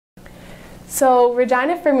So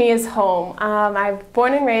Regina for me is home. I'm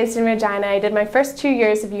born and raised in Regina. I did my first 2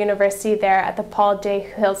 years of university there at the Paul J.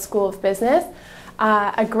 Hill School of Business.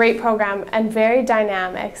 A great program and very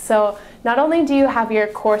dynamic. So not only do you have your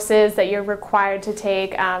courses that you're required to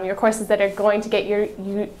take, your courses that are going to get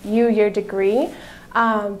your degree,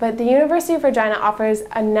 but the University of Regina offers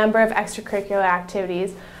a number of extracurricular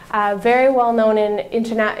activities. Very well known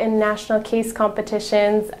in national case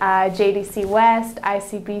competitions, JDC West,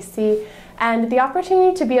 ICBC, and the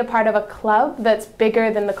opportunity to be a part of a club that's bigger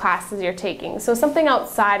than the classes you're taking. So something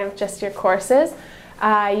outside of just your courses.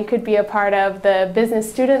 You could be a part of the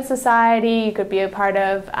Business Student Society, you could be a part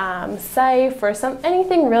of SIFE, or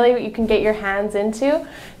anything really that you can get your hands into.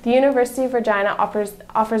 The University of Regina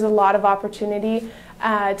offers a lot of opportunity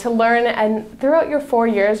to learn, and throughout your 4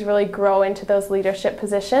 years really grow into those leadership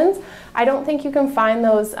positions. I don't think you can find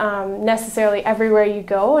those necessarily everywhere you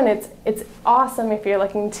go, and it's awesome if you're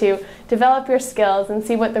looking to develop your skills and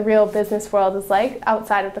see what the real business world is like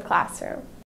outside of the classroom.